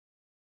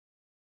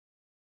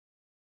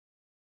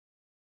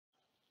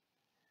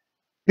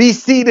Be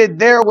seated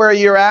there where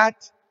you're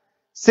at.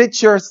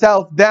 Sit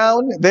yourself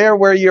down there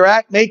where you're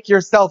at. Make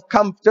yourself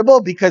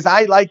comfortable, because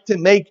I like to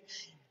make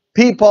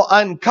people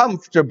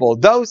uncomfortable.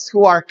 Those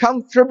who are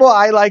comfortable,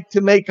 I like to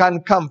make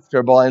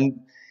uncomfortable.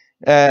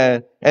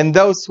 And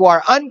those who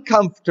are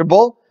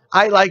uncomfortable,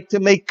 I like to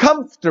make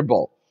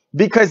comfortable.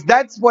 Because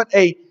that's what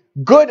a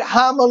good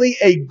homily,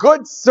 a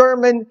good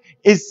sermon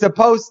is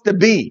supposed to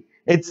be.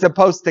 It's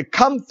supposed to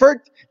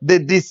comfort the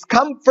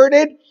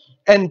discomforted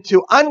and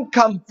to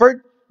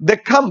uncomfort the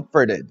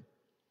comforted.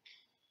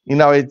 You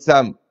know, it's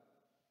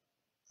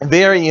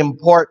very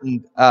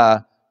important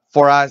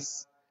for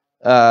us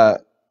to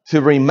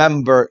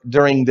remember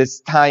during this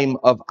time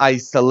of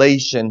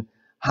isolation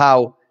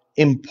how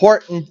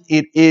important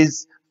it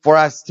is for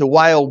us to,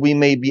 while we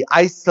may be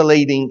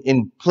isolating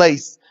in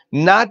place,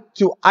 not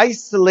to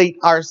isolate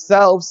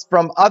ourselves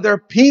from other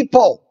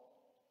people.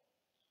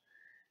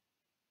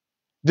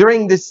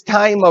 During this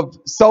time of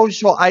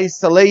social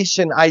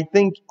isolation, I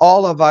think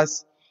all of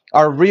us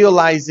are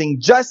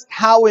realizing just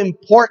how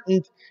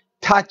important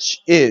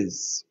touch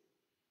is.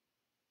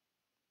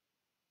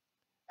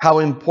 How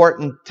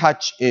important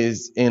touch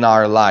is in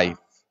our life.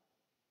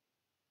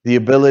 The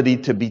ability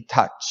to be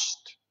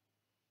touched.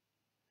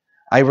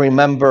 I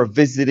remember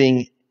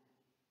visiting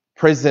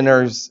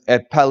prisoners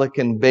at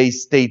Pelican Bay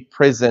State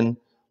Prison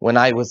when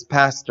I was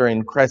pastor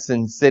in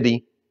Crescent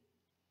City,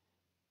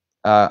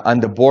 on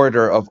the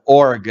border of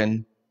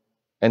Oregon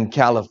and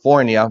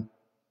California.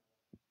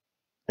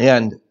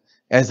 And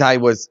as I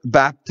was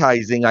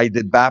baptizing, I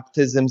did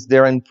baptisms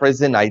there in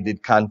prison. I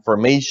did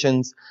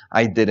confirmations.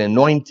 I did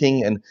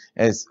anointing. And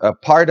as a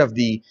part of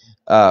the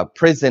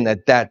prison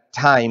at that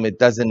time, it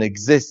doesn't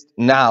exist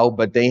now,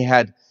 but they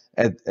had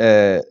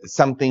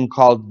something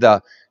called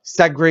the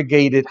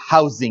Segregated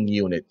Housing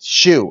Unit,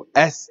 SHU,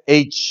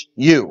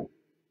 S-H-U.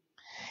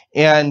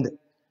 And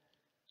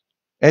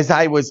as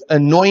I was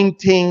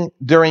anointing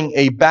during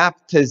a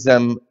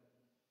baptism,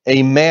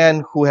 a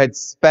man who had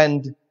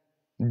spent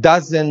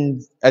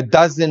a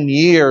dozen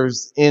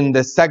years in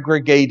the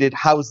segregated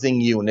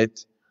housing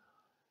unit,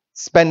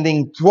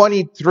 spending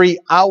 23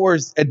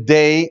 hours a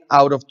day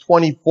out of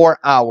 24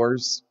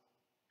 hours,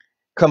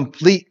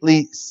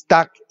 completely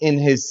stuck in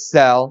his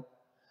cell,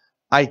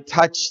 I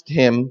touched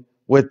him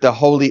with the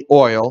holy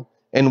oil,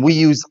 and we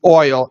use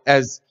oil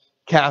as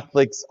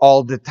Catholics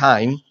all the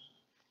time.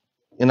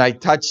 And I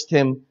touched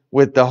him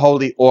with the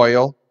holy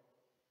oil.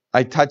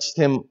 I touched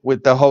him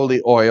with the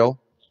holy oil.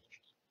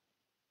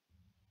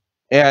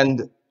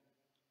 And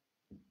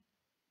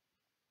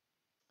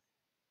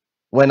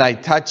when I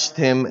touched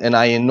him and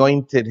I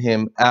anointed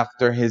him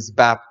after his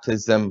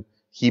baptism,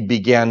 he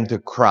began to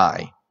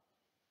cry.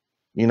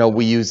 You know,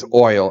 we use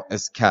oil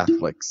as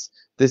Catholics.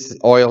 This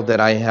oil that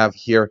I have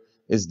here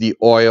is the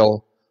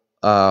oil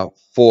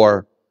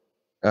for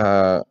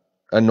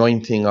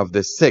anointing of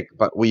the sick,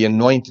 but we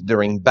anoint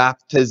during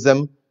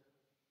baptism.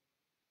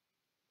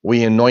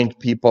 We anoint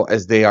people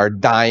as they are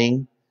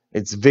dying.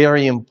 It's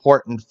very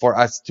important for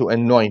us to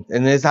anoint.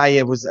 And as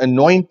I was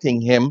anointing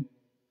him,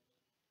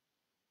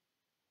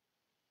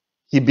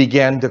 he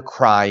began to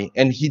cry.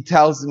 And he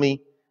tells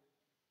me,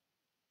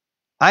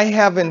 I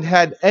haven't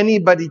had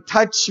anybody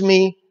touch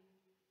me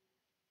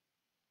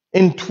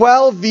in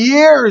 12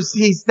 years,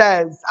 he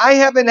says. I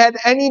haven't had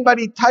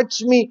anybody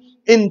touch me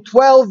in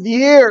 12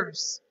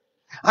 years.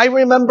 I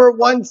remember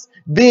once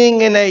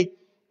being in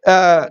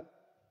a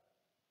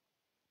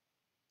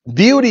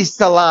beauty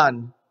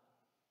salon,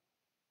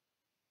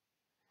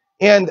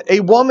 and a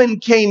woman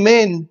came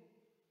in,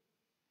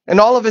 and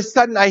all of a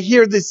sudden I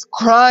hear this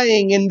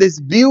crying in this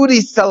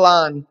beauty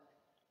salon.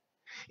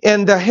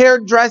 And the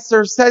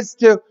hairdresser says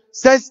to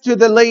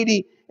the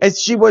lady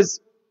as she was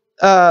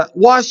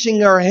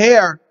washing her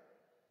hair,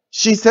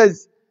 she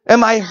says,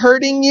 am I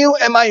hurting you?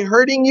 Am I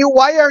hurting you?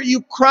 Why are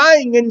you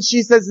crying? And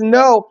she says,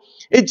 no,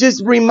 it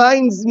just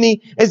reminds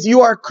me as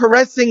you are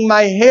caressing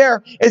my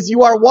hair, as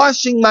you are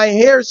washing my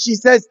hair, she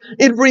says,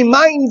 it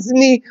reminds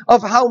me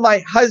of how my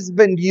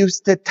husband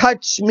used to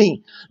touch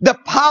me. The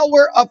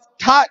power of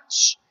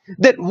touch,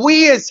 that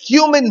we as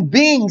human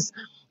beings,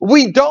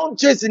 we don't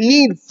just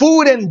need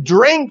food and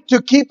drink to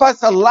keep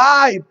us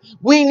alive.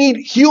 We need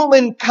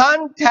human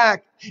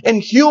contact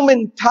and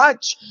human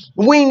touch.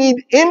 We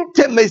need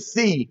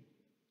intimacy.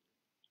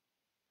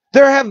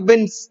 There have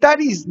been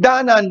studies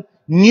done on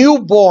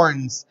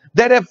newborns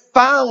that have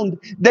found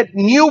that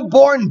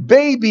newborn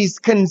babies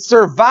can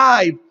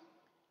survive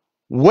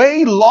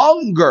way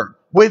longer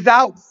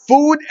without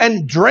food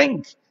and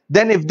drink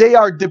than if they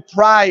are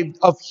deprived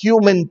of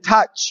human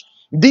touch.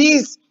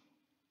 These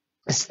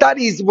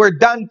studies were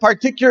done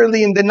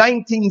particularly in the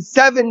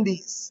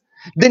 1970s.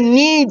 The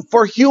need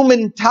for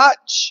human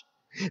touch,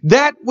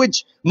 that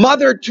which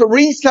Mother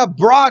Teresa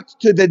brought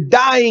to the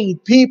dying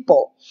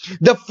people,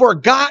 the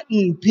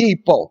forgotten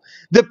people,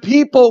 the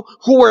people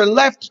who were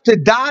left to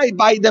die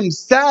by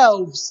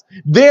themselves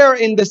there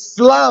in the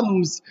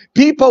slums,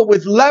 people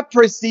with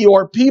leprosy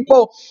or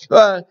people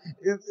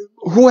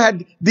who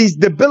had these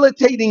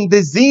debilitating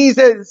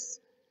diseases.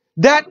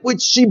 That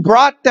which she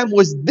brought them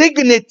was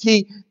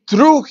dignity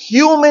through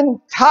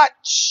human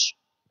touch,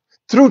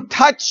 through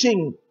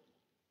touching.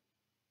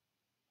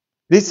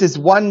 This is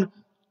one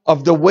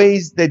of the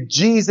ways that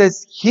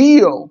Jesus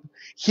healed.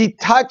 He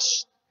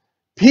touched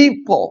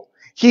people.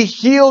 He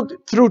healed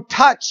through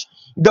touch.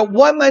 The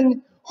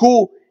woman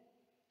who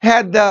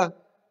had the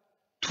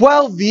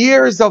 12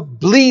 years of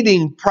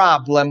bleeding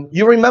problem.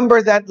 You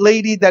remember that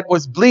lady that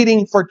was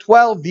bleeding for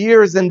 12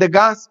 years in the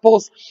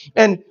Gospels?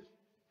 And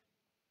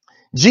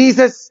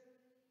Jesus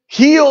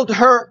healed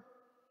her.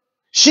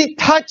 She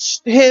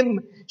touched him.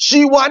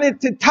 She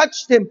wanted to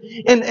touch him.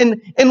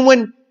 And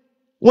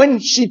when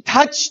she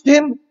touched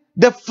him,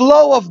 the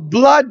flow of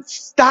blood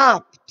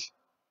stopped.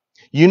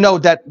 You know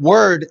that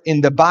word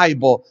in the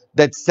Bible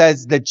that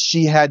says that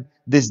she had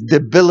this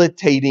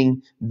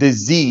debilitating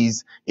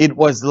disease. It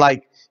was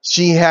like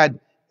she had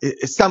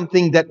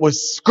something that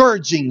was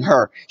scourging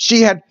her.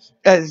 She had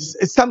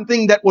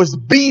something that was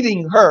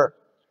beating her.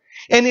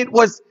 And it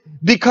was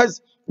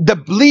because the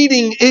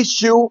bleeding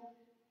issue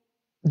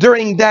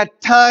during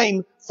that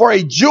time for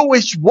a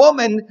Jewish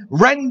woman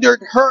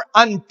rendered her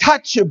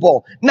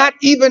untouchable. Not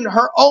even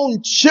her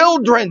own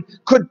children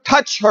could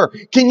touch her.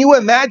 Can you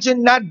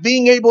imagine not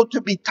being able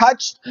to be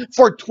touched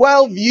for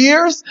 12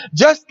 years?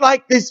 Just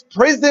like this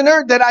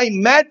prisoner that I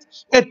met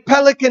at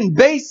Pelican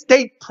Bay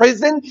State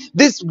Prison.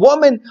 This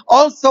woman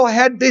also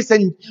had this,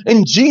 and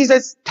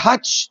Jesus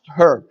touched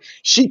her.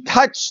 She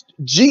touched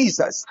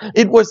Jesus.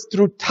 It was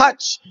through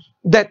touch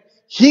that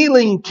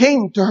healing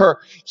came to her.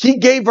 He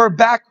gave her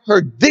back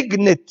her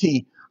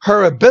dignity,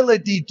 her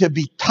ability to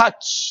be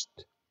touched.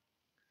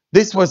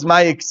 This was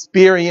my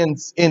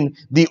experience in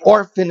the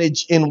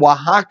orphanage in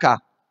Oaxaca.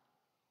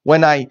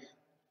 When I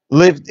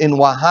lived in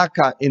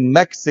Oaxaca in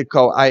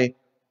Mexico, I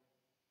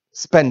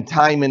spent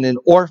time in an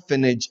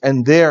orphanage,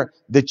 and there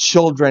the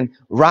children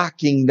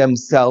rocking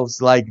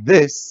themselves like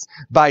this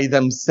by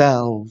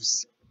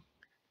themselves.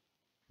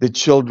 The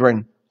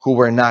children who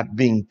were not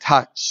being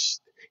touched.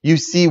 You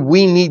see,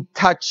 we need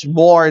touch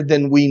more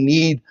than we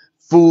need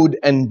food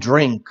and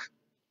drink.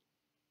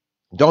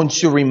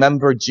 Don't you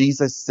remember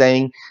Jesus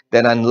saying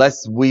that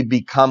unless we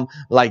become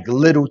like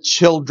little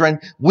children,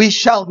 we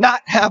shall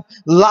not have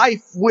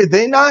life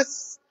within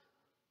us?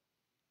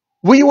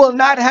 We will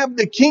not have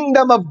the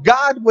kingdom of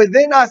God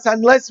within us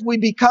unless we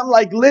become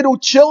like little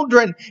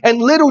children. And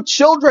little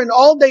children,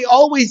 all they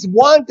always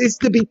want is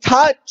to be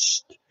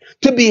touched,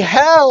 to be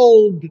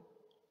held.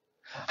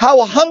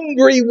 How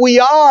hungry we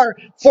are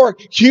for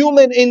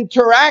human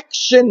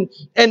interaction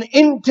and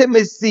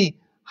intimacy.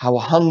 How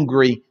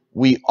hungry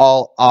we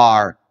all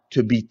are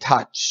to be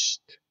touched.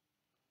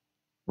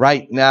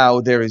 Right now,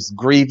 there is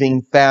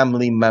grieving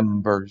family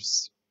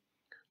members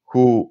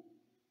who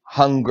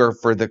hunger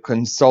for the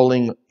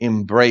consoling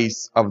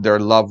embrace of their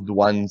loved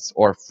ones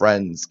or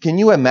friends. Can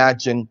you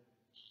imagine?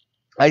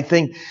 I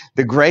think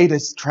the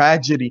greatest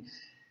tragedy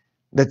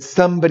that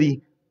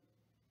somebody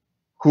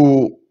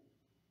who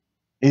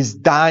is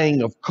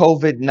dying of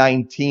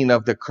COVID-19,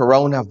 of the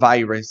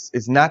coronavirus,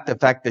 is not the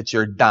fact that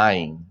you're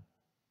dying,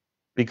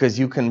 because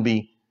you can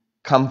be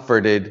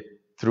comforted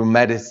through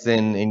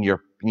medicine and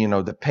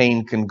the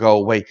pain can go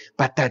away.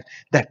 But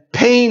that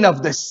pain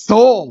of the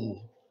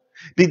soul,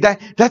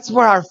 that's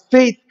where our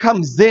faith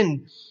comes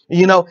in,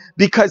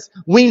 because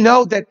we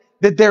know that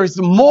there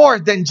is more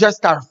than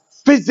just our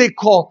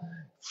physical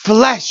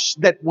flesh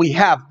that we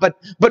have, but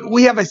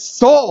we have a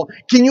soul.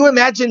 Can you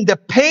imagine the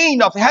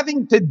pain of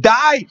having to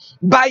die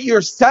by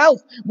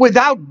yourself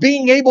without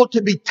being able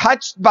to be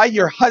touched by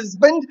your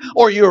husband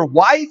or your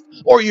wife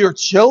or your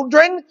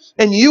children,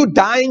 and you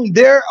dying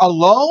there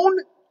alone?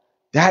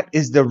 That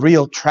is the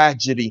real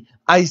tragedy.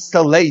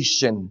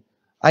 Isolation.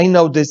 I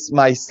know this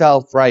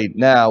myself right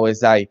now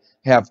as I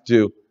have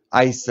to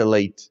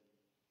isolate.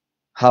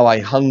 How I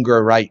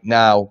hunger right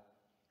now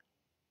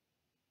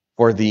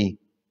for the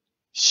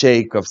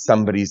shake of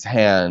somebody's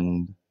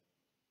hand.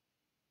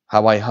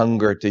 How I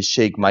hunger to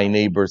shake my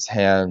neighbor's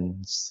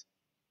hands.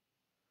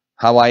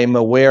 How I am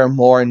aware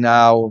more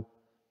now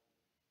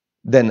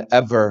than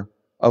ever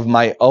of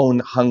my own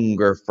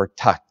hunger for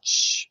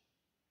touch.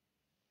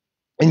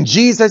 And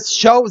Jesus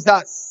shows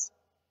us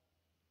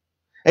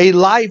a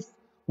life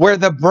where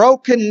the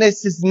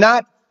brokenness is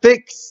not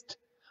fixed,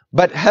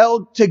 but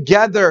held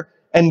together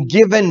and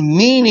given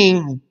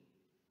meaning.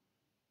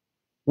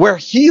 Where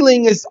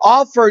healing is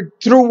offered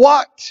through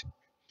what?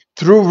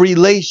 Through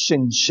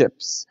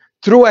relationships,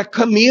 through a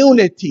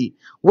community,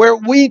 where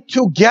we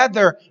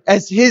together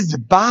as His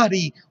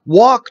body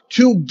walk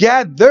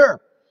together,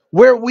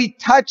 where we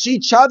touch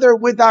each other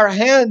with our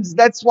hands.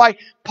 That's why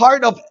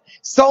part of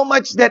so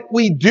much that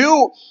we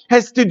do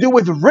has to do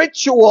with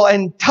ritual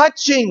and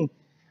touching.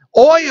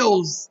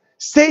 Oils,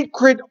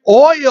 sacred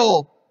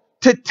oil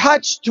to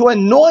touch, to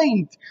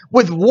anoint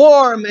with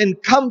warm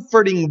and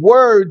comforting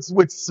words,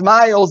 with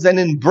smiles and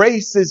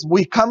embraces.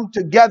 We come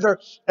together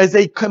as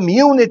a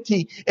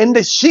community in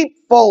the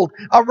sheepfold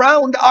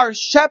around our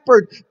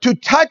shepherd to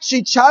touch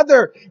each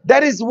other.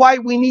 That is why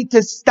we need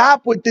to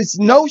stop with this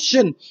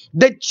notion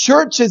that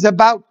church is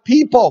about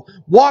people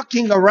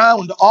walking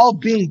around all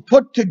being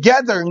put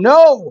together.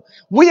 No,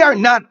 we are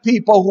not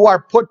people who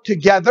are put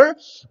together.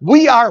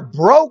 We are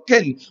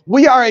broken.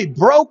 We are a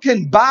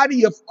broken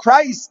body of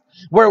Christ,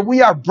 where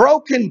we are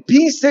broken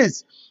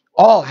pieces,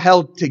 all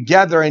held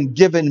together and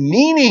given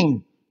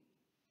meaning.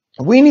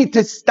 We need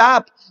to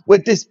stop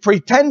with this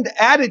pretend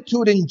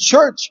attitude in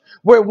church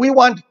where we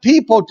want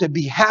people to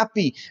be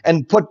happy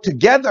and put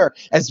together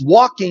as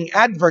walking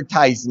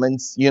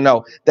advertisements,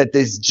 that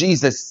this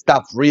Jesus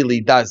stuff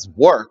really does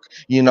work.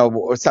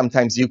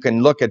 Sometimes you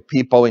can look at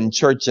people in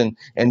church and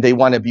they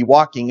want to be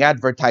walking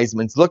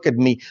advertisements. Look at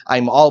me.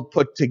 I'm all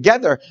put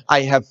together.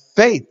 I have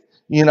faith.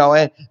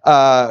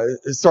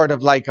 Sort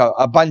of like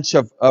a bunch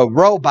of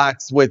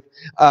robots with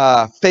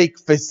fake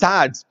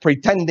facades,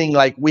 pretending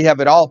like we have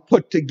it all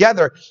put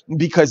together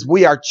because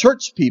we are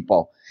church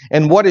people.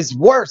 And what is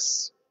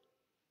worse,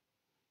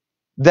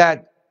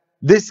 that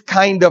this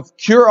kind of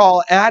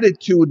cure-all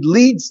attitude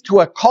leads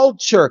to a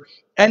culture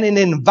and an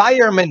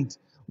environment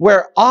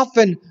where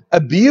often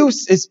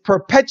abuse is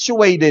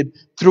perpetuated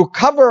through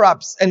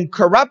cover-ups and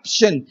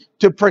corruption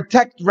to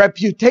protect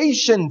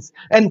reputations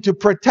and to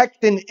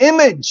protect an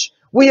image.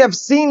 We have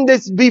seen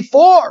this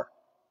before.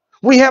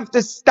 We have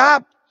to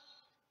stop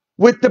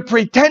with the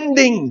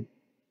pretending.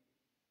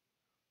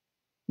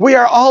 We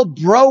are all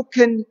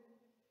broken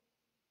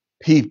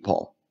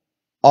people,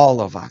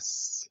 all of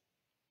us.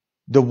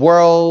 The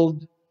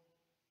world,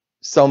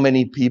 so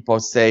many people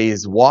say,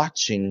 is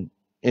watching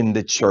in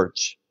the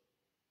church.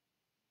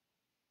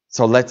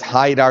 So let's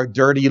hide our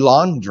dirty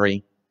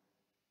laundry.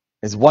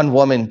 As one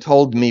woman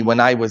told me when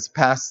I was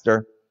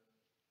pastor,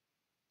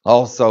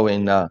 also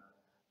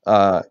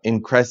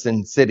in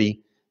Crescent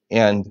City,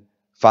 and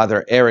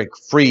Father Eric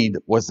Fried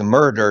was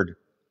murdered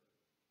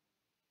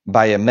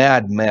by a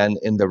madman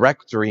in the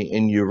rectory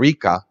in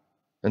Eureka.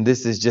 And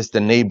this is just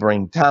a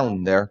neighboring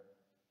town there.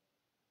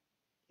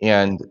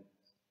 And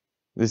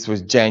this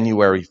was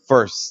January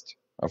 1st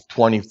of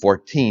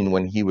 2014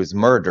 when he was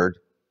murdered.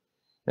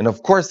 And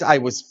of course, I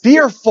was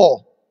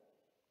fearful.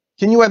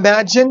 Can you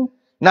imagine?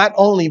 Not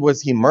only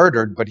was he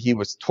murdered, but he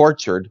was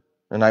tortured.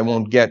 And I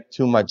won't get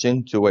too much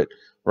into it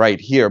right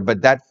here,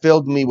 but that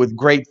filled me with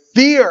great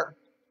fear.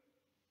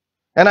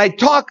 And I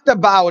talked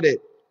about it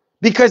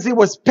because it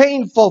was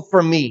painful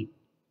for me.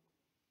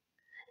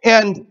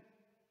 And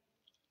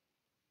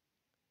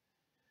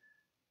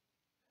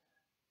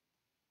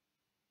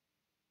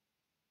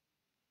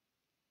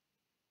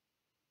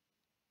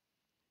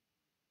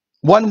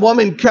one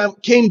woman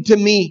came to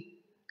me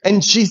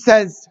and she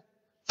says,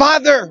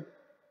 "Father,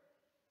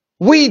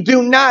 we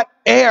do not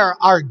air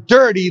our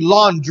dirty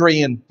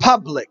laundry in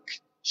public,"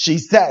 she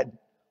said.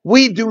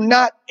 "We do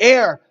not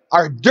air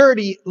our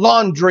dirty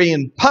laundry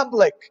in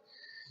public."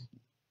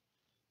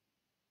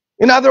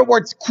 In other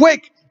words,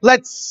 quick,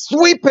 let's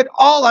sweep it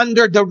all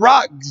under the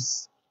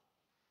rugs.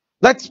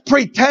 Let's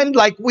pretend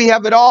like we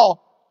have it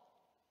all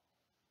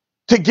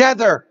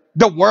together.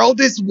 The world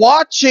is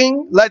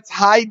watching. Let's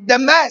hide the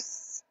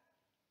mess.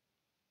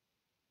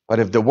 But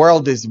if the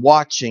world is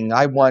watching,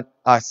 I want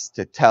us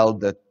to tell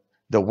the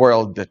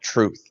world the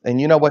truth. And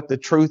you know what the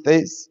truth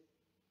is?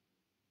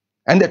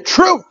 And the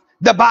truth,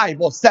 the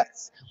Bible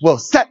says, will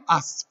set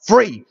us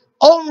free.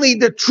 Only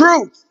the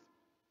truth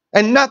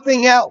and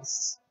nothing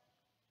else.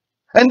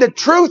 And the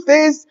truth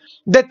is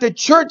that the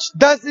church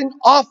doesn't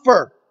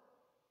offer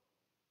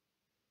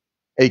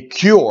a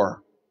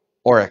cure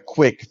or a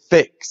quick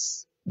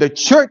fix. The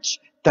church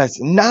does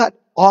not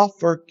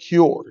offer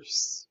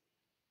cures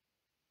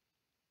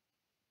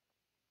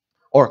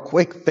or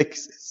quick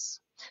fixes.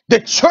 The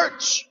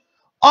church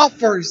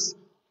offers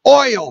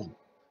oil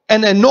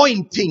and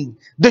anointing.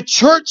 The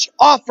church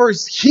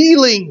offers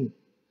healing,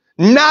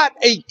 not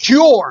a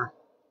cure.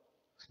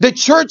 The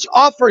church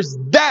offers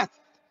death.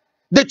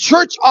 The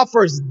church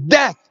offers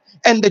death,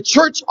 and the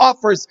church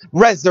offers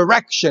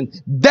resurrection.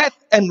 Death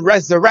and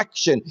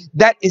resurrection.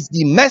 That is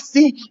the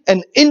messy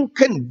and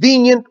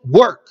inconvenient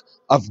work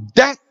of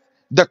death,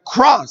 the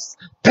cross,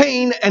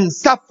 pain and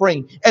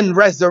suffering, and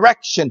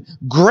resurrection.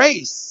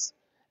 Grace.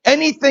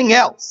 Anything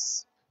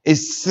else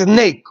is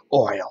snake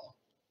oil.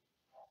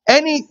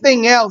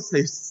 Anything else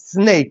is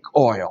snake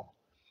oil.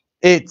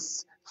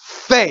 It's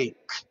fake.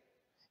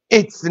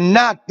 It's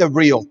not the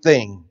real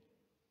thing.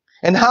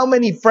 And how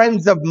many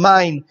friends of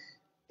mine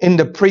in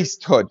the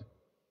priesthood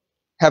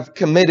have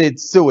committed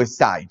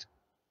suicide?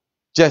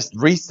 Just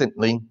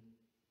recently,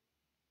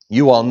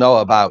 you all know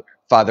about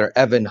Father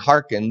Evan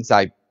Harkins.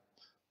 I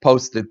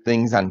posted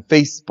things on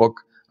Facebook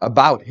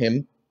about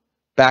him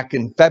back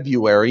in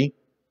February,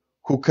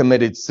 who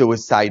committed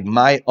suicide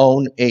my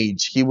own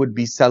age. He would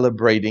be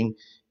celebrating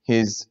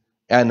his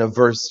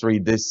anniversary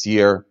this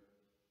year.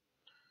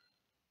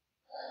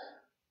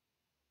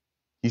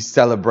 He's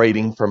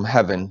celebrating from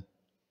heaven.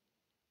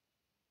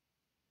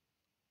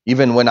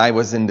 Even when I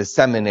was in the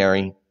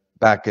seminary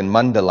back in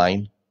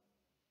Mundelein,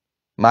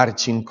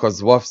 Marcin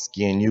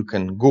Kozłowski, and you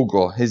can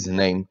Google his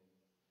name,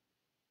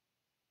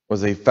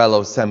 was a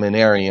fellow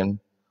seminarian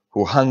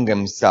who hung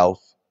himself.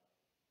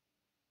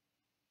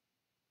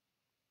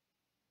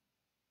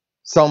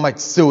 So much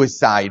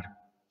suicide.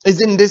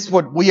 Isn't this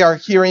what we are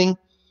hearing?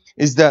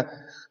 Is the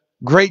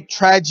great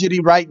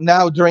tragedy right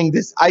now during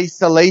this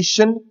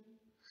isolation?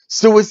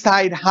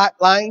 Suicide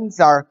hotlines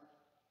are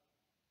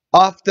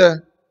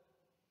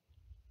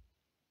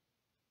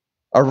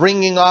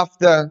ringing off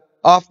the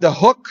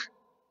hook.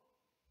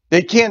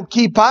 They can't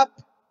keep up.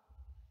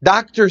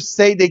 Doctors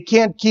say they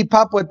can't keep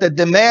up with the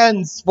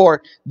demands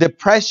for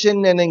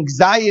depression and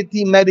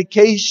anxiety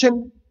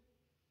medication.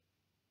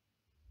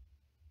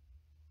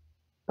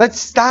 Let's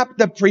stop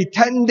the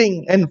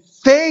pretending and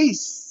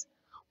face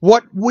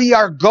what we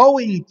are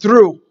going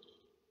through.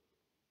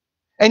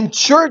 And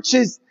church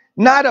is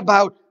not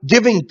about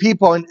giving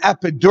people an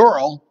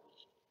epidural.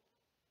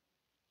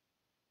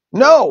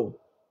 No.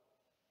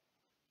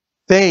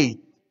 Faith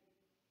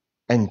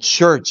and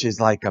church is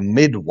like a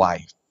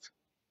midwife.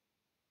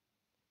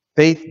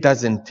 Faith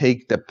doesn't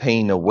take the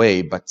pain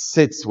away, but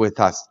sits with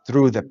us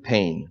through the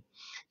pain.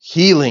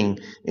 Healing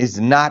is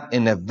not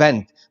an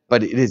event,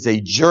 but it is a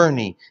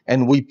journey.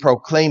 And we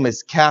proclaim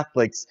as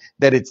Catholics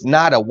that it's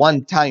not a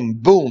one-time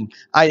boom.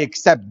 I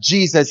accept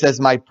Jesus as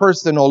my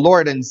personal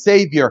Lord and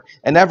Savior,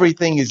 and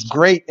everything is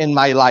great in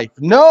my life.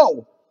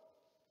 No!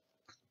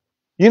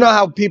 You know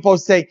how people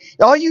say,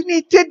 all you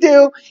need to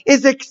do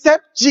is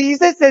accept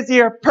Jesus as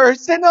your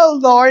personal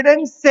Lord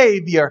and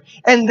Savior.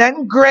 And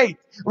then great.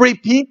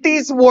 Repeat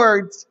these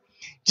words.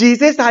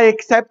 Jesus, I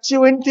accept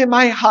you into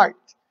my heart.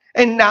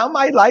 And now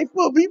my life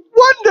will be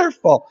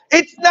wonderful.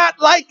 It's not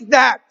like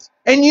that.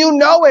 And you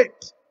know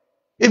it.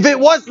 If it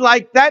was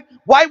like that,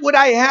 why would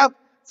I have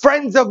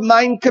friends of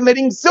mine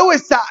committing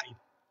suicide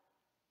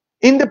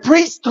in the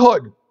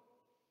priesthood?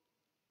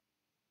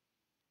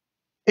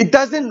 It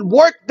doesn't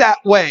work that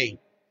way.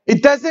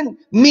 It doesn't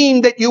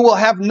mean that you will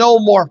have no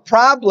more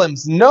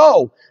problems.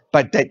 No,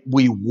 but that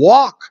we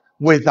walk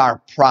with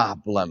our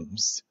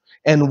problems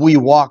and we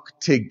walk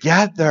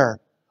together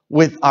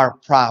with our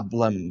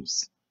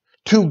problems,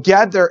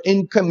 together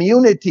in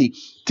community.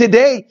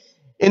 Today,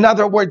 in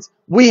other words,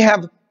 we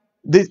have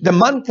the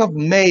month of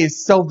May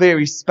is so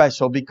very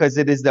special because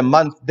it is the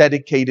month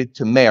dedicated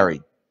to Mary.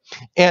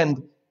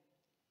 And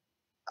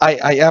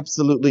I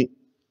absolutely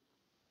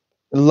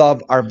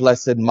love our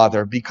Blessed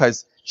Mother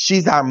because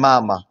she's our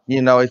mama.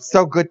 You know, it's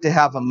so good to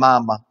have a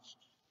mama.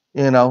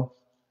 You know,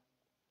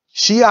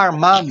 she our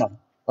mama.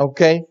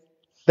 Okay.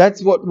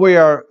 That's what we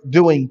are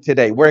doing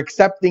today. We're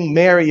accepting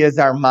Mary as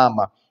our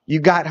mama. You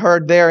got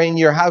her there in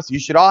your house. You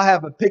should all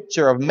have a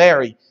picture of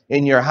Mary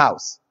in your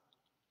house.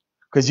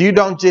 Because you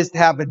don't just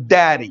have a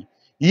daddy.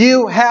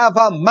 You have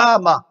a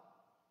mama.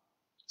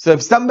 So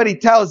if somebody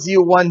tells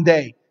you one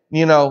day,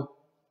 you know,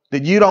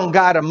 that you don't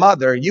got a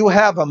mother, you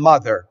have a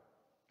mother.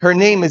 Her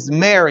name is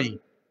Mary.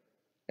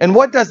 And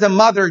what does a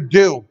mother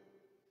do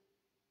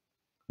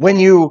when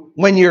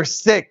you're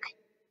sick?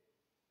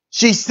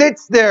 She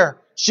sits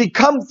there. She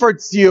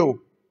comforts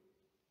you.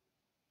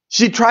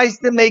 She tries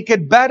to make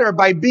it better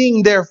by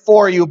being there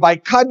for you, by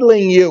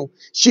cuddling you.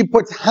 She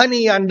puts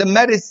honey on the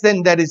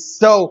medicine that is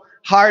so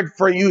hard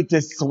for you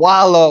to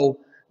swallow.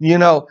 You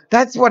know,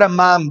 that's what a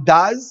mom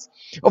does.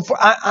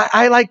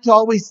 I like to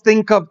always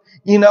think of,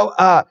 you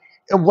know,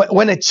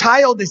 when a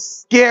child is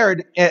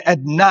scared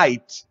at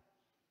night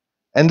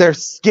and they're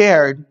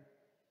scared,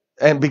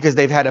 and because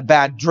they've had a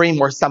bad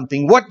dream or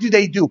something, what do?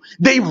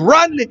 They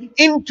run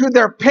into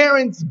their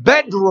parents'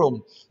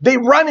 bedroom. They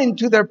run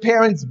into their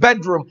parents'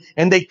 bedroom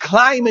and they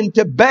climb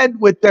into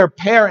bed with their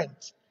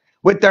parent,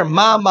 with their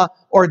mama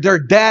or their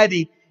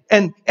daddy.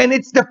 And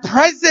it's the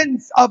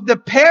presence of the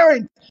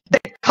parent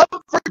that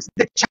comforts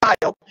the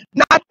child.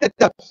 Not that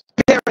the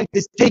parent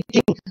is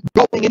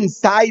going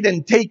inside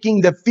and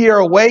taking the fear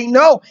away.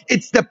 No,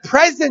 it's the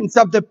presence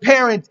of the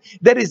parent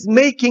that is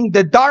making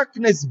the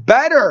darkness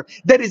better,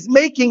 that is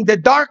making the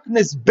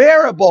darkness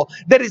bearable,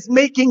 that is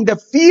making the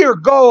fear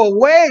go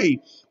away.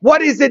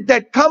 What is it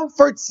that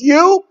comforts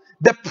you?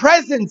 The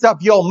presence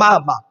of your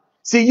mama.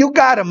 See, you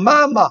got a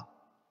mama,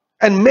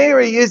 and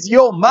Mary is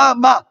your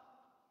mama.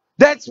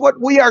 That's what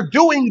we are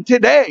doing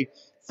today.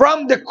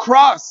 From the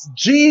cross,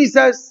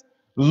 Jesus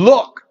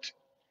looked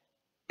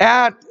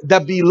at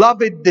the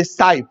beloved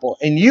disciple,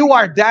 and you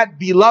are that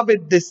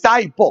beloved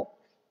disciple.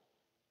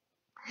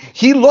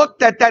 He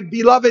looked at that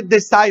beloved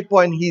disciple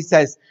and he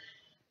says,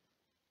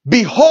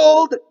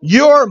 behold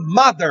your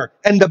mother.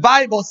 And the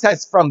Bible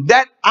says from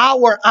that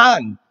hour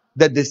on,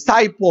 the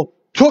disciple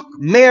took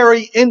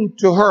Mary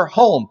into her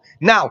home.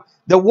 Now,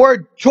 the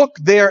word took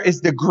there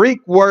is the Greek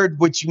word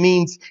which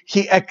means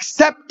he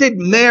accepted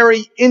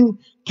Mary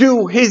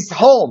into his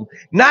home.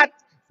 Not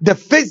the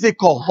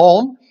physical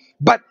home,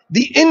 but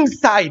the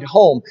inside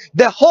home.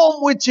 The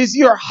home which is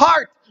your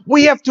heart.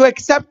 We have to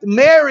accept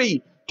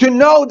Mary to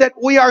know that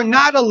we are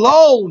not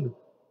alone.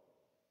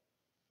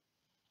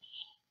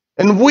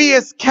 And we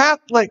as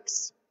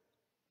Catholics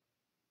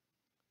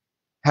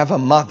have a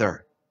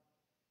mother.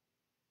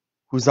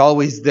 who's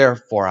always there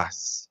for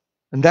us.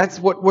 And that's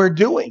what we're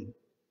doing.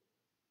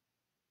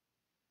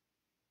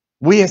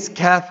 We as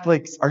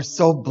Catholics are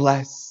so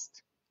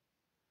blessed.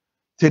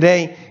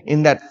 Today,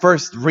 in that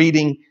first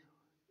reading,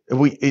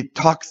 it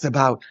talks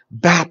about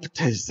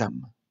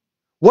baptism.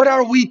 What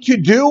are we to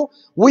do?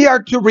 We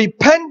are to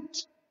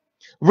repent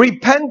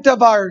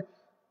of our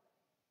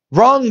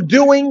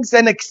wrongdoings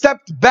and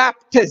accept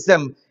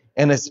baptism.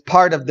 And as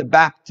part of the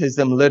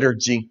baptism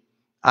liturgy,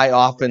 I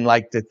often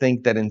like to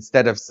think that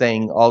instead of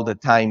saying all the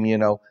time,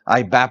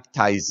 I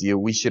baptize you,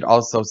 we should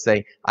also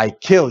say, I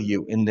kill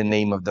you in the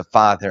name of the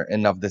Father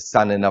and of the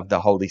Son and of the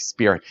Holy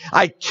Spirit.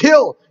 I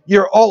kill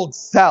your old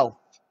self,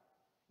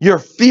 your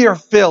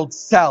fear-filled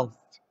self,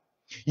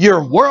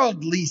 your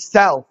worldly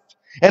self,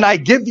 and I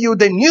give you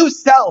the new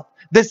self,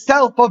 the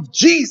self of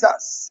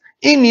Jesus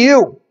in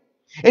you.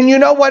 And you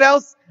know what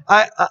else?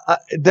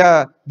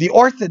 The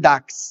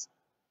Orthodox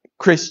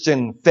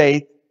Christian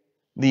faith,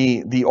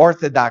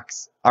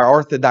 our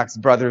Orthodox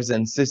brothers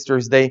and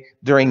sisters, they,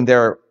 during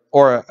their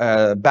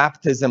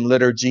baptism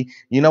liturgy,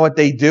 you know what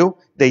they do?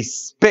 They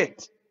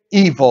spit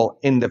evil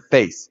in the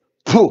face.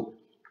 Pooh,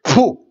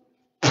 pooh,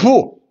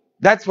 pooh.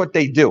 That's what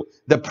they do.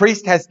 The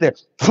priest has to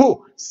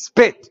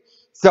spit.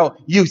 So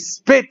you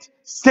spit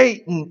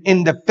Satan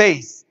in the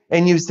face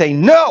and you say,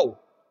 no,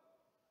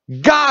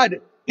 God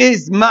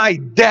is my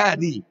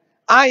daddy.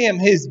 I am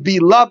his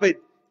beloved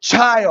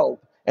child.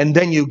 And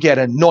then you get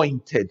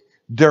anointed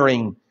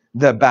during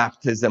the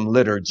baptism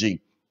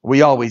liturgy.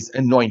 We always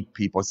anoint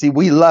people. See,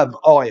 we love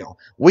oil.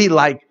 We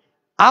like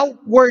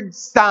outward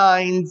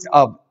signs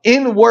of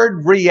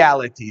inward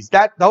realities.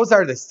 Those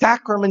are the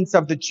sacraments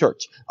of the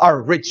church,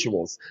 our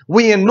rituals.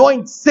 We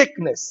anoint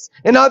sickness.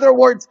 In other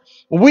words,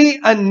 we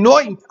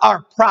anoint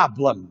our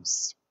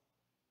problems.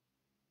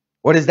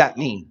 What does that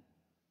mean?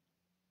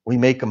 We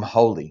make them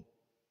holy.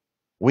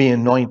 We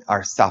anoint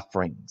our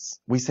sufferings.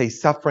 We say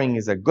suffering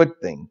is a good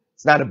thing.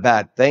 It's not a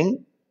bad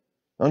thing.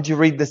 Don't you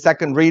read the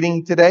second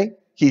reading today?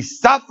 He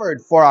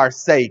suffered for our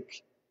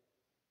sake.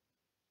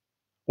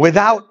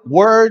 Without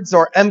words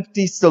or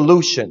empty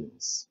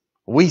solutions,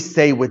 we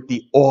say with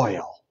the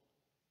oil,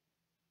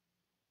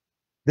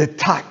 the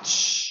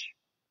touch,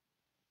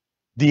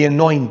 the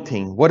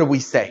anointing. What do we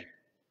say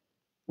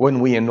when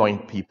we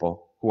anoint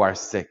people who are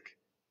sick?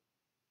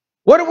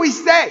 What do we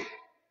say?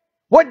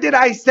 What did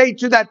I say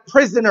to that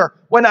prisoner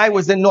when I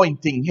was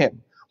anointing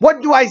him?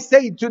 What do I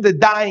say to the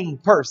dying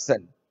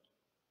person?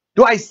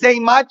 Do I say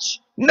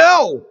much?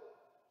 No.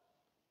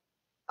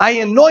 I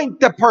anoint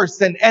the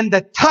person and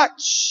the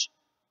touch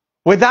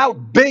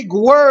without big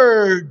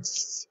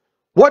words.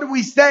 What do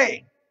we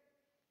say?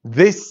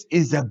 This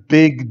is a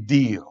big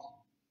deal.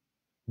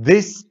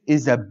 This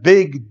is a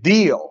big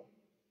deal.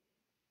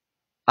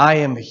 I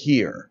am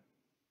here.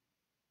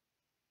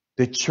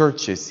 The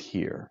church is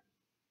here.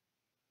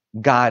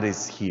 God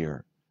is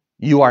here.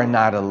 You are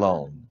not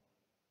alone.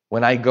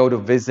 When I go to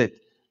visit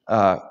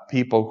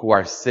people who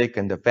are sick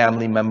and the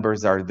family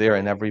members are there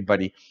and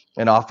everybody,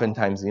 and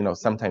oftentimes,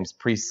 sometimes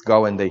priests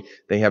go and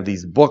they have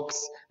these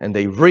books and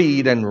they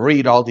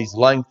read all these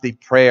lengthy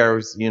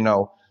prayers,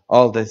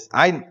 all this.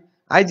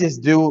 I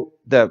just do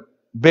the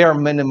bare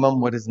minimum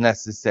what is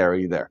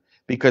necessary there.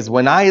 Because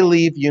when I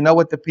leave, you know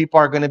what the people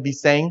are going to be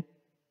saying?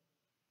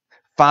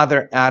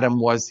 Father Adam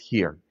was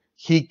here.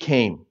 He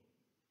came.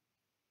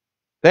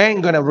 They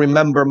ain't going to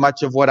remember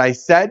much of what I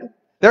said.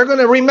 They're going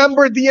to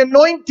remember the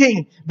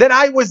anointing that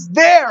I was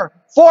there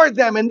for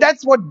them. And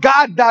that's what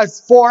God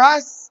does for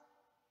us.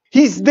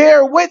 He's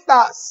there with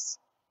us.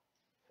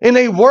 In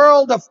a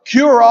world of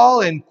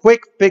cure-all and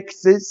quick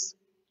fixes,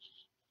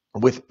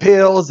 with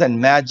pills and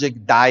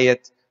magic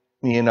diet,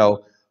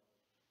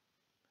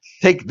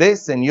 take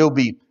this and you'll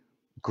be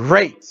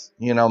great.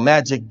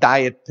 Magic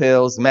diet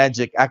pills,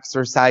 magic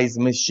exercise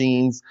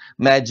machines,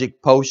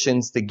 magic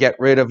potions to get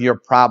rid of your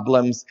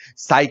problems,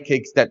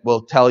 psychics that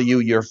will tell you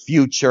your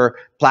future,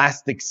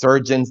 plastic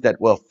surgeons that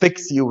will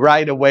fix you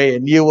right away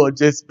and you will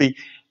just be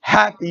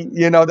happy.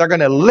 They're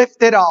going to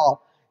lift it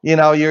all.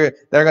 They're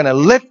going to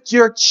lift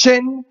your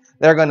chin.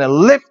 They're going to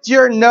lift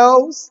your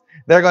nose.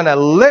 They're going to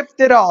lift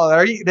it all.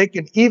 They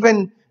can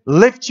even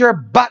lift your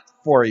butt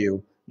for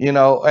you.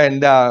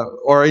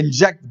 Or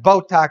inject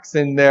Botox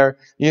in there,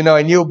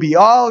 and you'll be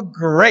all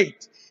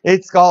great.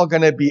 It's all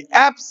going to be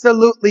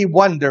absolutely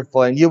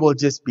wonderful, and you will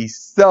just be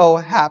so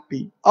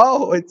happy.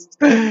 Oh,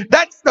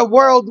 that's the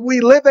world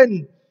we live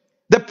in,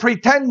 the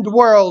pretend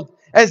world.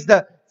 As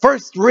the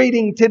first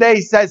reading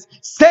today says,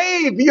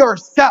 save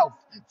yourself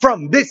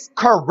from this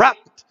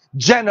corrupt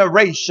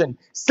generation.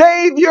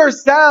 Save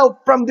yourself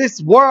from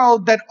this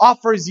world that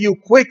offers you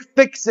quick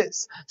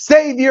fixes.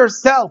 Save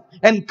yourself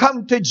and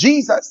come to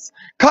Jesus.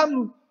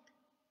 Come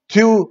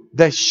to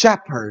the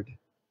shepherd.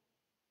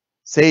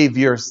 Save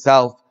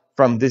yourself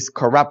from this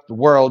corrupt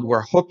world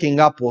where hooking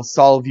up will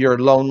solve your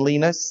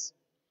loneliness.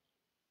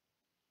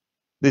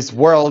 This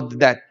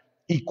world that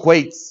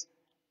equates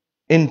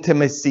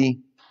intimacy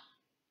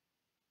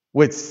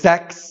with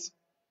sex.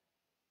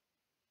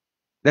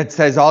 That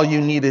says all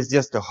you need is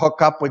just to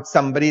hook up with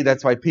somebody.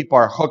 That's why people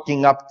are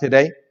hooking up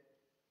today.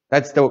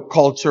 That's the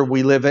culture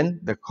we live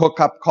in, the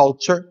hookup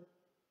culture.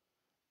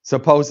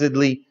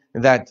 Supposedly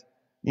that,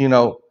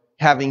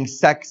 having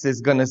sex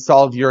is going to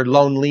solve your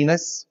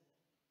loneliness.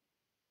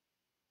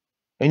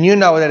 And you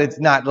know that it's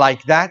not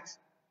like that.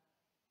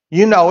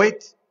 You know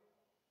it.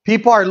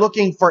 People are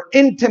looking for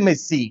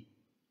intimacy,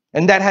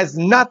 and that has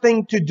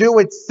nothing to do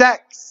with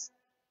sex.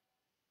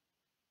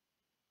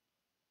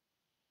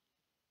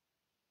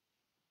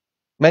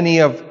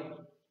 Many of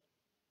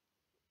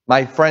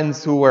my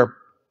friends who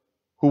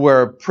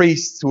were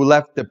priests, who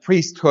left the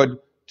priesthood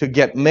to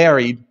get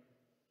married,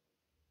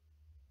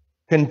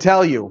 can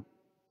tell you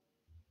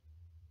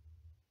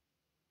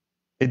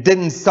it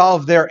didn't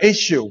solve their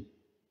issue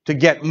to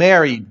get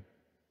married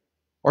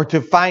or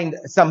to find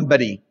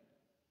somebody.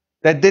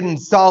 That didn't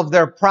solve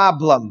their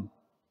problem.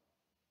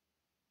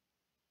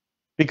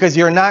 Because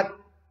you're not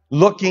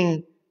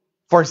looking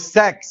for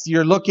sex,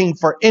 you're looking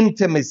for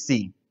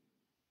intimacy.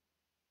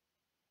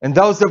 And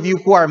those of you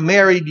who are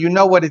married, you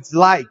know what it's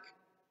like.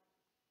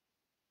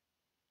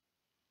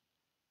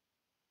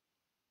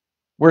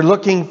 We're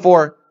looking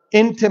for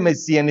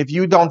intimacy, and if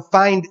you don't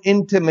find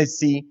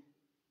intimacy,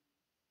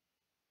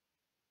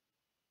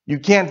 you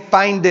can't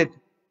find it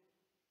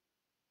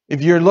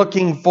if you're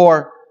looking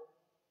for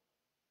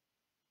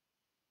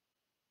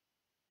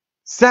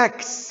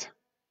sex.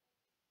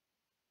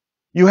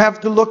 You have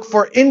to look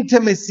for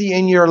intimacy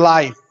in your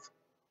life,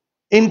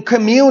 in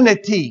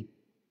community.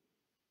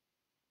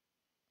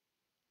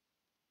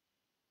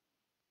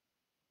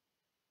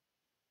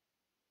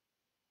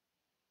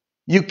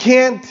 You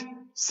can't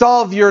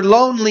solve your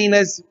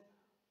loneliness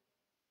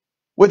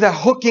with a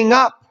hooking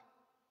up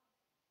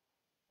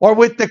or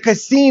with the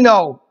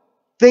casino,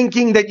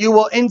 thinking that you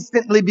will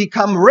instantly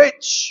become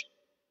rich.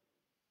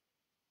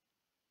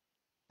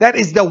 That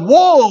is the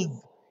wolf.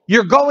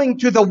 You're going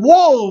to the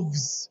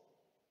wolves.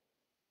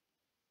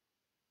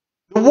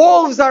 The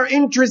wolves are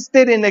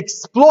interested in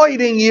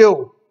exploiting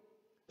you.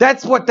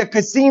 That's what the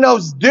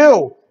casinos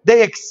do.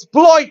 They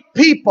exploit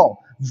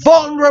people,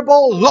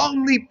 vulnerable,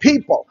 lonely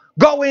people.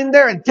 Go in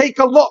there and take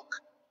a look.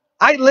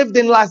 I lived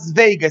in Las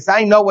Vegas.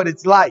 I know what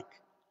it's like.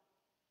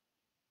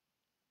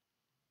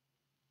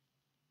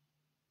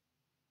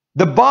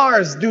 The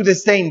bars do the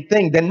same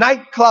thing. The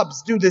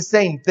nightclubs do the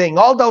same thing.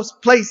 All those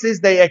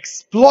places, they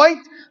exploit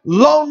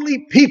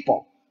lonely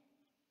people.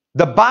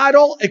 The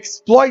bottle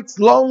exploits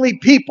lonely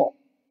people.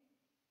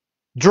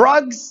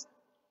 Drugs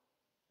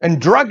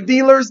and drug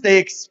dealers, they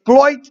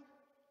exploit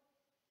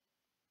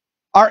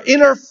our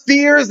inner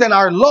fears and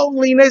our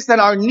loneliness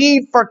and our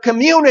need for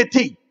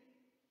community.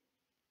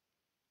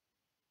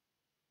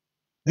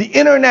 The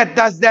internet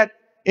does that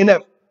in a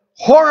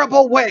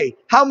horrible way.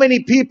 How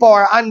many people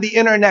are on the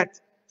internet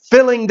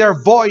filling their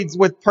voids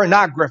with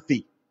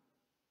pornography?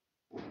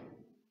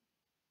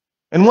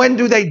 And when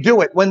do they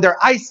do it? When they're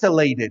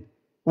isolated,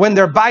 when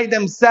they're by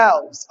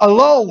themselves,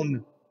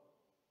 alone.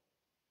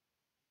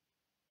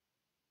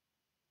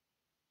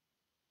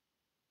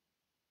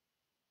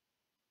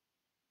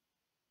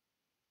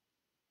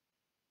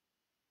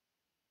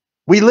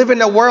 We live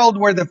in a world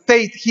where the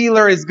faith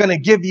healer is going to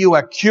give you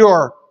a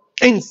cure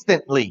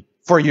instantly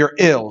for your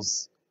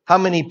ills. How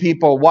many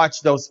people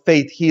watch those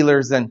faith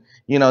healers and,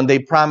 they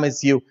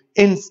promise you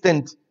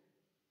instant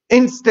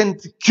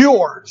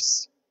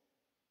cures?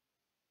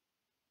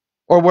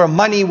 Or where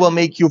money will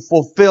make you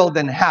fulfilled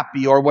and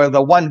happy, or where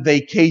the one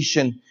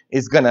vacation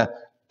is going to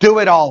do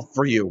it all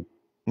for you.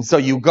 And so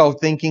you go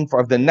thinking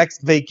of the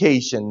next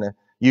vacation.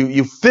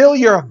 You fill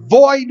your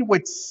void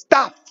with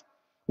stuff,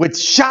 with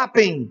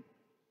shopping.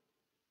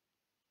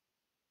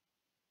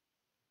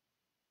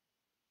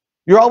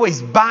 You're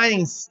always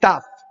buying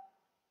stuff.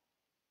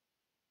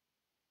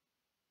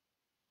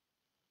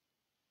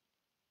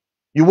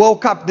 You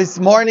woke up this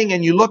morning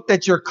and you looked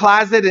at your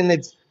closet and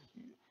it's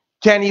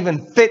can't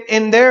even fit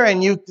in there,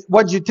 and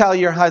what'd you tell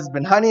your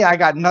husband? Honey, I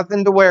got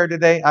nothing to wear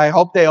today. I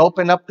hope they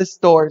open up the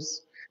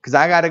stores because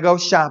I got to go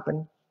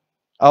shopping.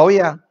 Oh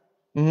yeah.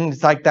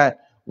 It's like that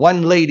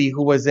one lady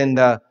who was in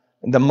the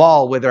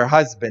mall with her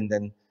husband,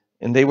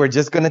 and they were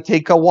just going to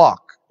take a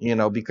walk,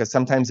 because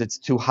sometimes it's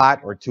too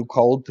hot or too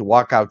cold to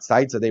walk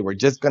outside. So they were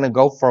just going to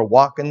go for a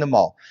walk in the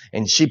mall.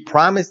 And she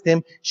promised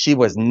him she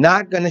was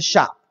not going to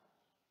shop.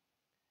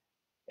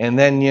 And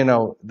then,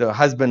 the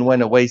husband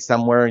went away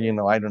somewhere,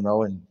 I don't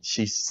know, and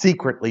she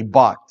secretly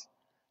bought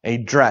a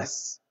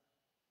dress.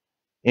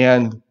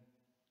 And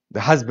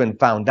the husband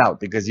found out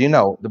because,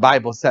 the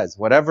Bible says,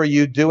 whatever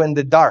you do in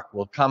the dark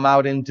will come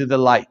out into the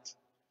light.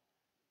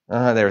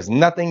 There's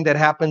nothing that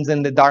happens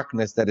in the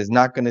darkness that is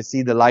not going to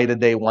see the light of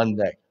day one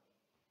day.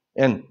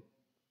 And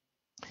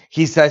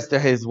he says to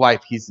his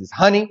wife, he says,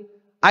 honey,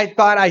 I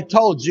thought I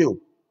told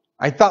you.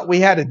 I thought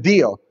we had a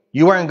deal.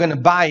 You weren't going to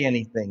buy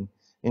anything.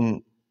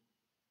 And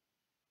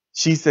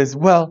she says,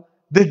 well,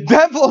 the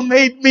devil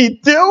made me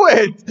do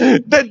it.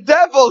 The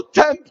devil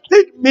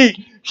tempted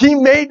me. He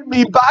made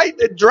me buy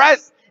the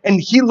dress. And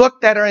he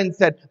looked at her and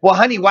said, well,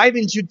 honey, why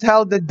didn't you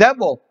tell the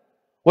devil?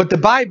 what the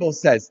Bible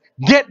says.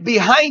 Get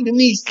behind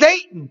me,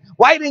 Satan.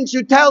 Why didn't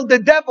you tell the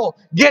devil,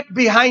 get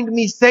behind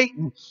me,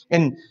 Satan?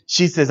 And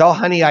she says, oh,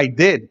 honey, I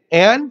did.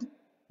 And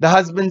the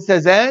husband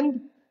says,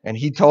 and? And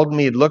he told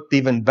me it looked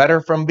even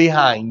better from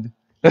behind.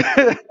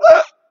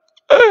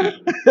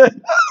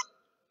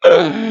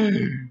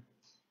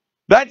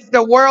 That's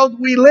the world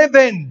we live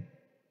in,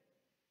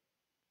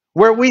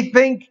 where we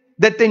think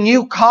that the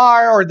new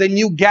car or the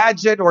new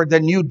gadget or the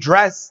new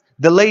dress,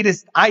 the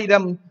latest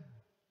item,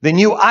 the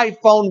new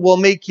iPhone will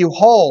make you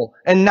whole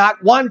and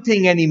not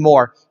wanting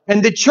anymore.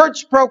 And the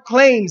church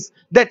proclaims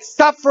that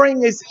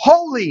suffering is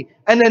holy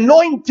and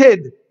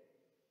anointed.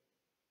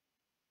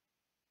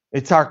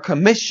 It's our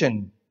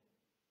commission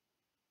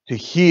to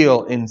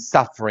heal in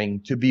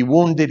suffering, to be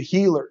wounded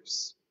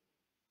healers.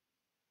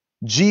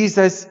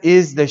 Jesus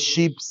is the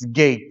sheep's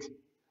gate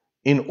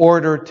in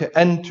order to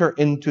enter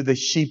into the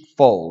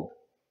sheepfold.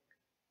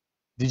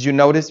 Did you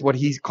notice what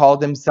he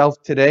called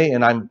himself today?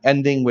 And I'm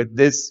ending with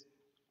this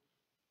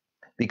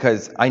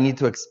because I need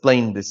to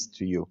explain this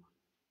to you.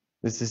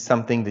 This is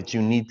something that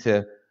you need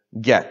to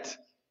get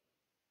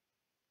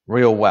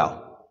real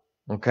well.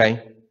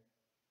 Okay?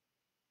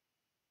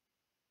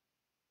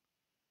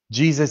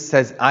 Jesus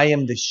says, I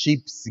am the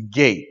sheep's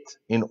gate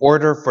in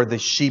order for the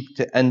sheep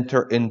to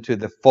enter into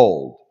the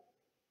fold.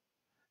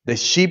 The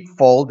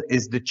sheepfold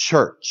is the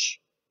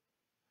church,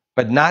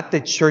 but not the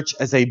church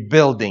as a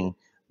building,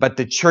 but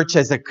the church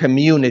as a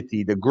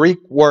community. The Greek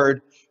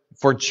word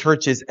for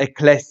church is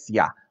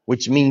ekklesia,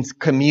 which means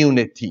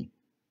community.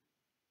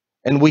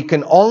 And we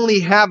can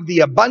only have the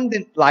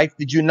abundant life.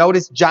 Did you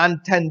notice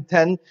John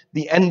 10:10,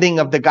 the ending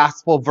of the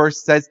gospel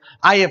verse says,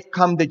 I have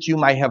come that you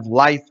might have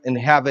life and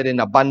have it in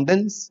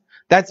abundance.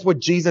 That's what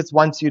Jesus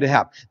wants you to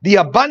have. The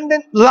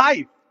abundant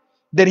life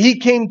that he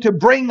came to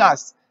bring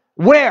us.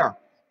 Where?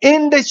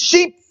 In the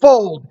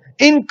sheepfold,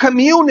 in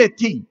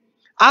community.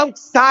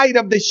 Outside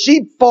of the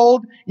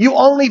sheepfold, you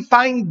only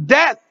find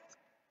death.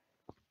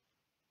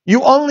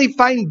 You only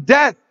find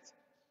death.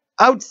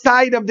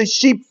 Outside of the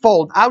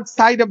sheepfold,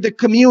 outside of the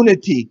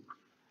community,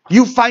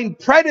 you find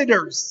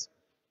predators.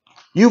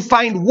 You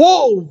find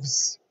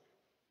wolves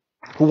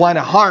who want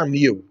to harm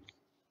you.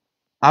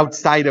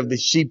 Outside of the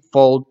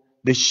sheepfold,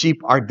 the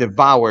sheep are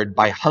devoured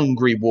by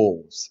hungry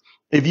wolves.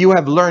 If you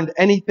have learned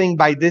anything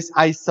by this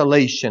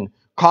isolation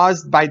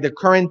caused by the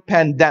current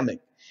pandemic,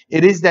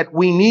 it is that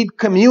we need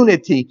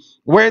community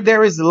where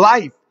there is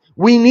life.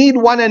 We need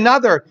one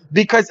another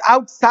because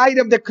outside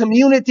of the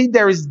community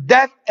there is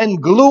death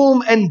and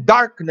gloom and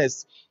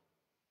darkness.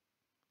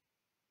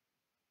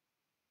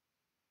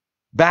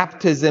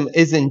 Baptism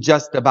isn't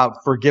just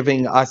about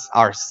forgiving us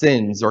our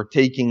sins or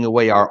taking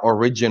away our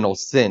original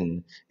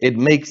sin. It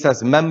makes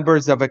us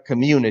members of a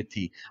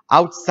community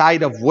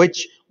outside of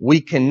which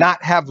we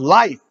cannot have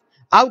life.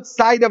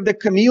 Outside of the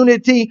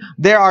community,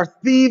 there are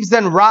thieves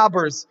and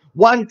robbers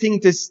wanting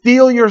to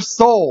steal your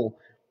soul.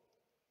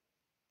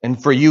 And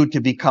for you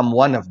to become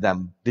one of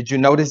them. Did you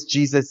notice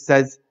Jesus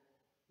says,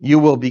 you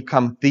will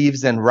become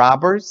thieves and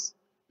robbers?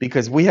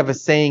 Because we have a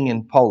saying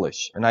in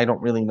Polish, and I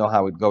don't really know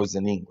how it goes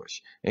in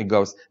English. It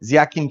goes, z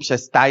jakim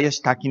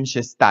przestajesz, takim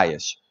się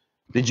stajesz.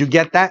 Did you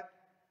get that?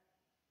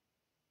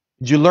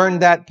 Did you learn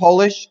that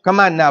Polish? Come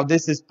on now,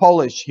 this is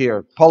Polish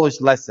here, Polish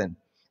lesson.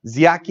 Z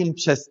jakim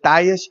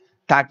przestajesz,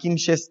 takim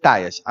się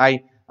stajesz. I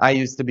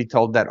used to be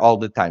told that all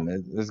the time.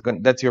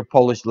 That's your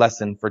Polish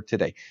lesson for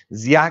today.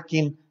 Z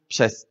jakim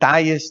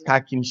przestajesz,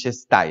 takim się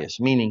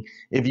stajesz. Meaning,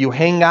 if you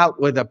hang out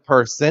with a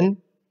person,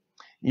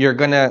 you're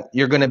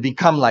gonna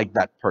become like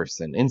that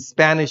person. In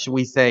Spanish,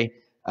 we say,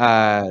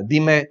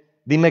 dime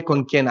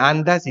con quién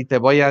andas y te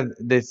voy a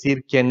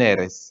decir quién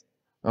eres.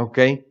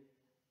 Okay?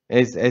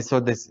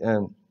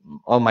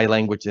 All my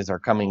languages are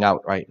coming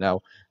out right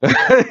now.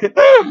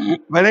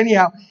 But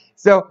anyhow,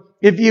 so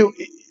if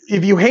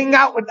you hang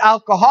out with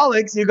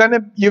alcoholics,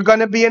 you're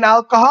gonna be an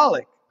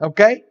alcoholic.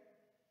 Okay?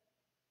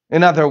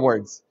 In other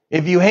words,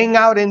 if you hang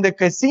out in the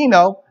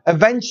casino,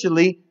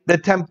 eventually the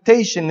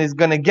temptation is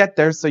going to get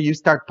there, so you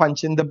start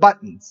punching the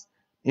buttons.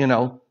 You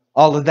know,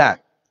 all of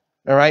that.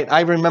 All right?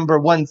 I remember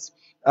once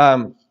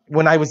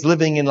when I was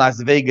living in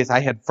Las Vegas,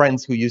 I had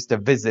friends who used to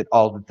visit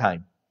all the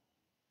time.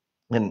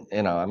 And,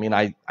 you know, I mean,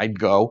 I'd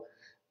go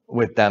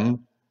with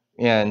them,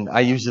 and I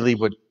usually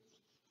would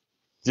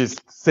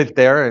just sit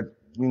there, and,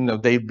 you know,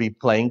 they'd be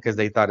playing because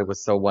they thought it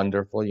was so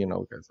wonderful, you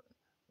know,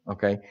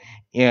 okay?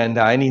 And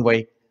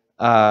anyway,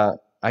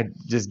 I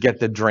just get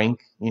the drink.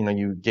 You know,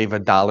 you gave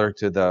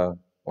 $1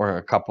 or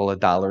a couple of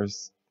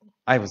dollars.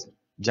 I was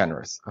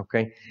generous,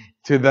 okay,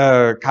 to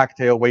the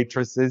cocktail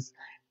waitresses,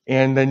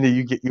 and then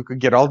you could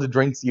get all the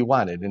drinks you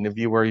wanted. And if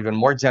you were even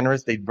more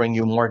generous, they'd bring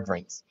you more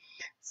drinks.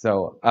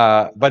 So,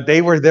 but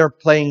they were there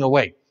playing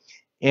away,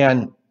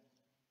 and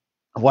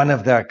one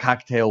of the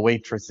cocktail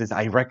waitresses,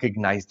 I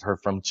recognized her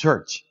from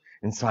church,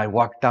 and so I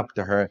walked up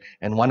to her,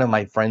 and one of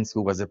my friends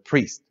who was a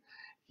priest,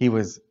 he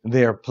was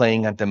there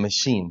playing at the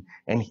machine,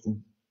 and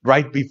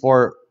right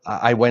before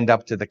I went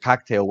up to the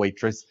cocktail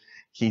waitress,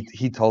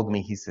 he told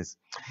me, he says,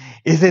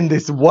 isn't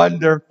this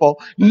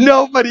wonderful?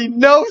 Nobody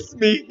knows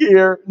me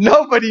here.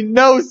 Nobody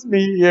knows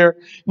me here.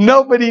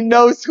 Nobody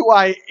knows who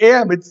I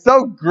am. It's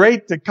so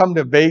great to come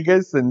to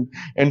Vegas and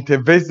to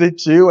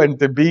visit you and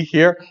to be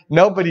here.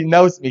 Nobody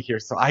knows me here.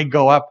 So I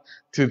go up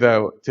to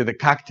the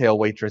cocktail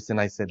waitress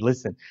and I said,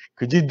 listen,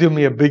 could you do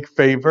me a big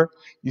favor?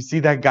 You see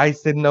that guy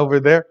sitting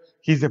over there?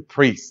 He's a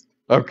priest.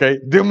 Okay,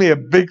 do me a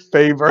big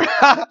favor.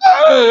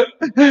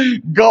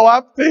 Go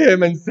up to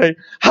him and say,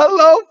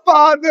 hello,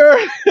 Father.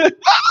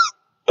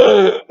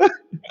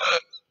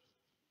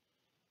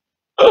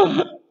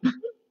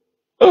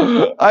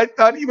 I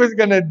thought he was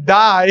going to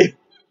die.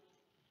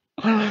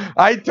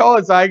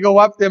 So I go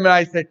up to him and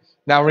I say,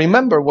 now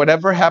remember,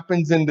 whatever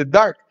happens in the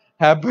dark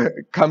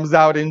comes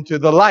out into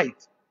the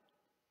light.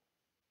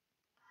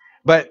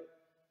 But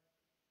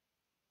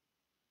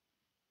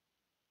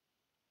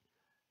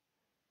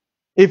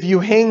if you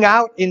hang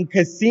out in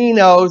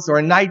casinos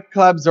or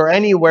nightclubs or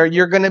anywhere,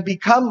 you're going to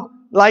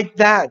become like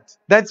that.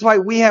 That's why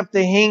we have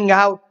to hang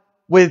out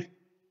with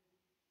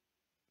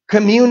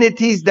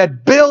communities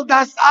that build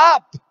us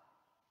up.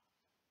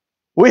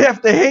 We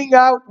have to hang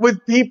out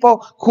with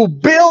people who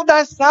build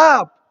us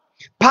up.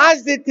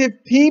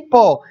 Positive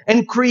people,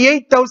 and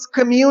create those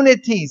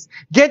communities.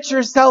 Get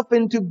yourself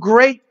into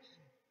great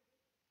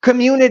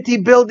community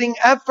building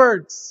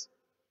efforts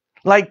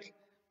like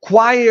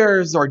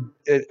choirs or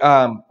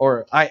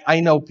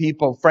I know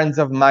people, friends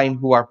of mine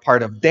who are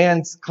part of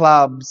dance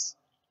clubs,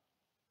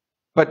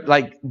 but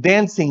like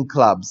dancing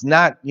clubs,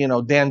 not,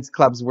 dance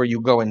clubs where you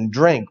go and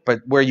drink, but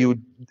where you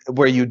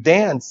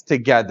dance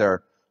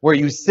together, where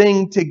you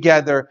sing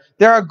together.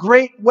 There are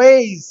great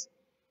ways.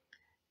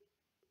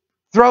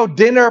 Throw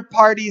dinner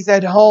parties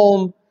at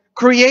home.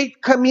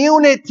 Create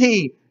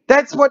community.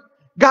 That's what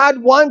God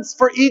wants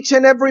for each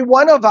and every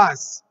one of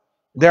us.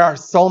 There are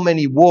so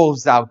many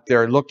wolves out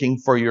there looking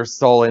for your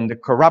soul in the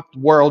corrupt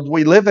world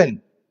we live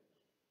in.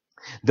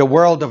 The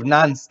world of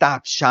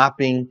nonstop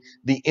shopping,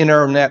 the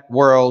internet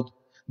world,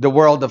 the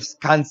world of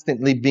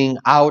constantly being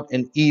out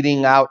and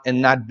eating out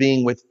and not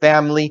being with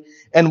family.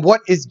 And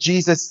what is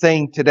Jesus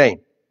saying today?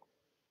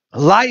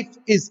 Life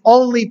is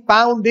only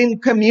found in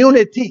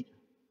community.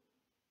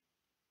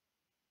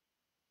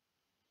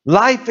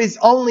 Life is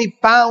only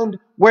found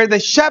where the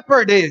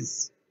shepherd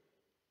is.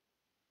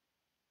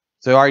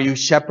 So are you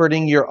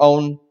shepherding your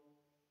own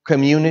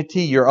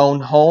community, your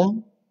own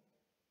home?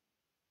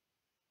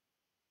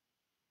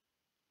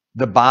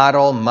 The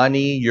bottle,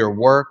 money, your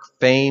work,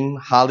 fame,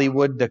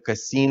 Hollywood, the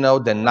casino,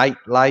 the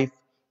nightlife,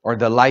 or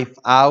the life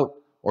out,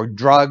 or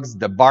drugs,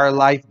 the bar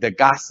life, the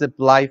gossip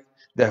life,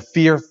 the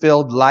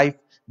fear-filled life,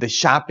 the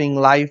shopping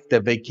life, the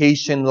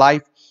vacation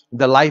life,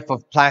 the life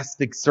of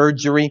plastic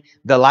surgery,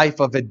 the life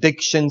of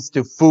addictions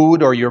to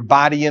food or your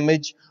body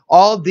image.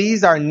 All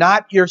these are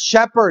not your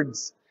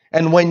shepherds.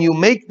 And when you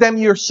make them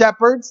your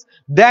shepherds,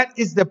 that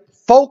is the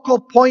focal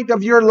point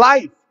of your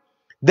life.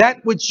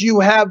 That which you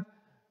have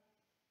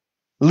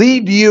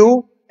lead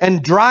you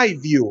and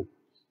drive you.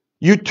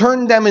 You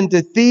turn them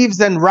into thieves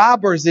and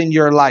robbers in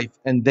your life,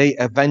 and they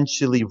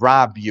eventually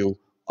rob you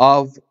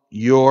of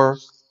your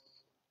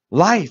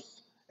life.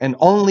 And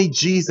only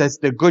Jesus,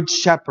 the Good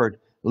Shepherd,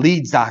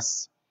 leads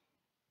us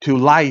to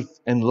life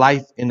and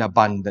life in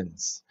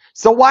abundance.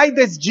 So why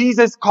does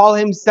Jesus call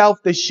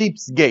himself the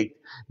sheep's gate?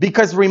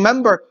 Because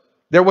remember,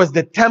 there was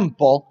the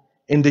temple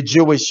in the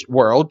Jewish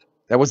world.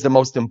 That was the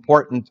most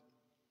important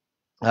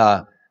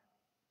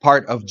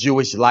part of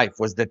Jewish life,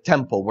 was the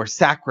temple where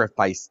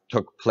sacrifice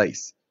took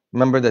place.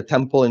 Remember the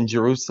temple in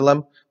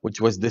Jerusalem, which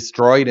was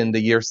destroyed in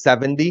the year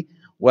 70?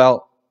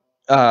 Well,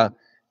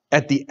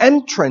 at the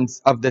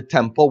entrance of the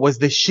temple was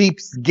the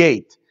sheep's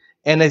gate.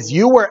 And as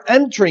you were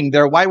entering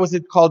there, why was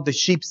it called the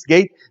sheep's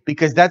gate?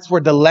 Because that's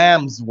where the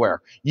lambs were.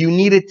 You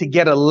needed to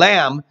get a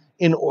lamb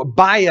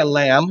buy a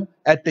lamb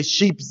at the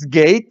sheep's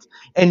gate,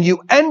 and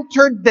you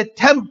entered the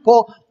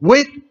temple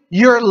with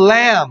your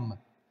lamb,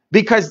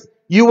 because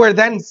you were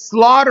then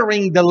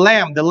slaughtering the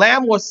lamb. The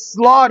lamb was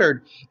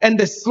slaughtered, and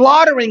the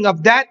slaughtering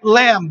of that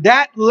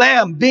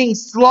lamb being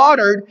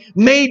slaughtered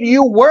made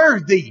you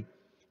worthy,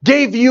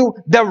 gave you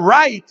the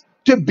right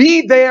to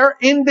be there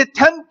in the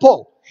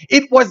temple.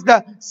 It was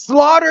the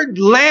slaughtered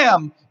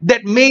lamb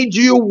that made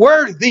you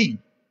worthy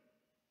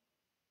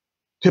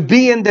to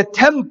be in the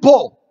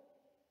temple.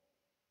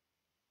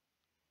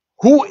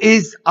 Who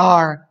is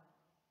our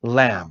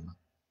lamb?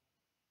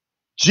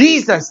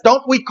 Jesus.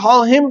 Don't we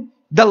call him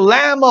the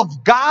Lamb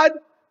of God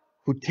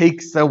who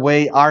takes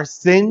away our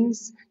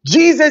sins?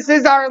 Jesus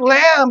is our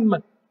lamb,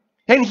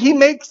 and he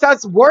makes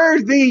us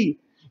worthy.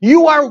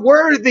 You are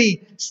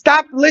worthy.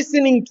 Stop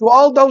listening to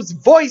all those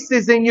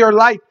voices in your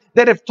life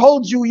that have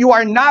told you you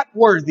are not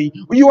worthy,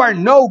 you are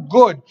no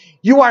good,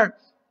 you are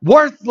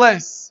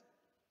worthless.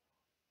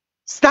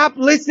 Stop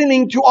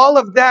listening to all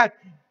of that.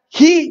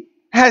 He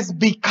has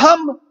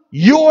become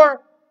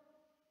your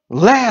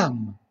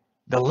lamb,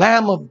 the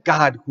Lamb of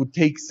God who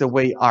takes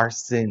away our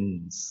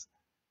sins.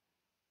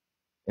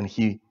 And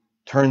he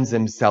turns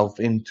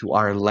himself into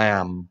our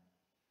lamb,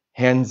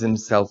 hands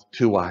himself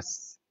to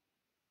us.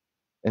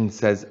 and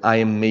says, I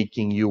am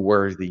making you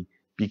worthy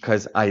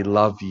because I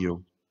love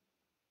you.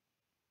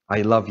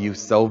 I love you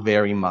so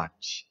very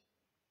much.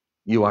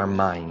 You are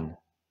mine.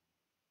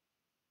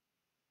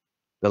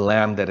 The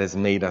Lamb that has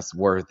made us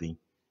worthy.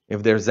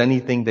 If there's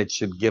anything that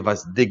should give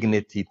us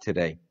dignity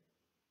today,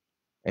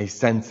 a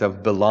sense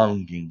of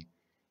belonging,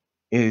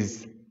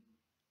 is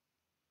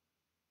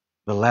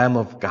the Lamb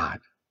of God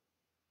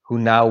who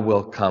now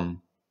will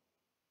come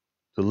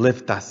to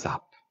lift us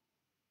up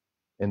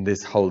in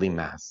this holy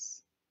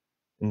Mass.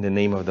 In the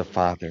name of the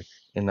Father,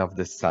 and of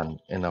the Son,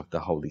 and of the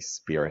Holy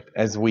Spirit.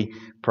 As we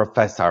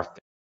profess our faith.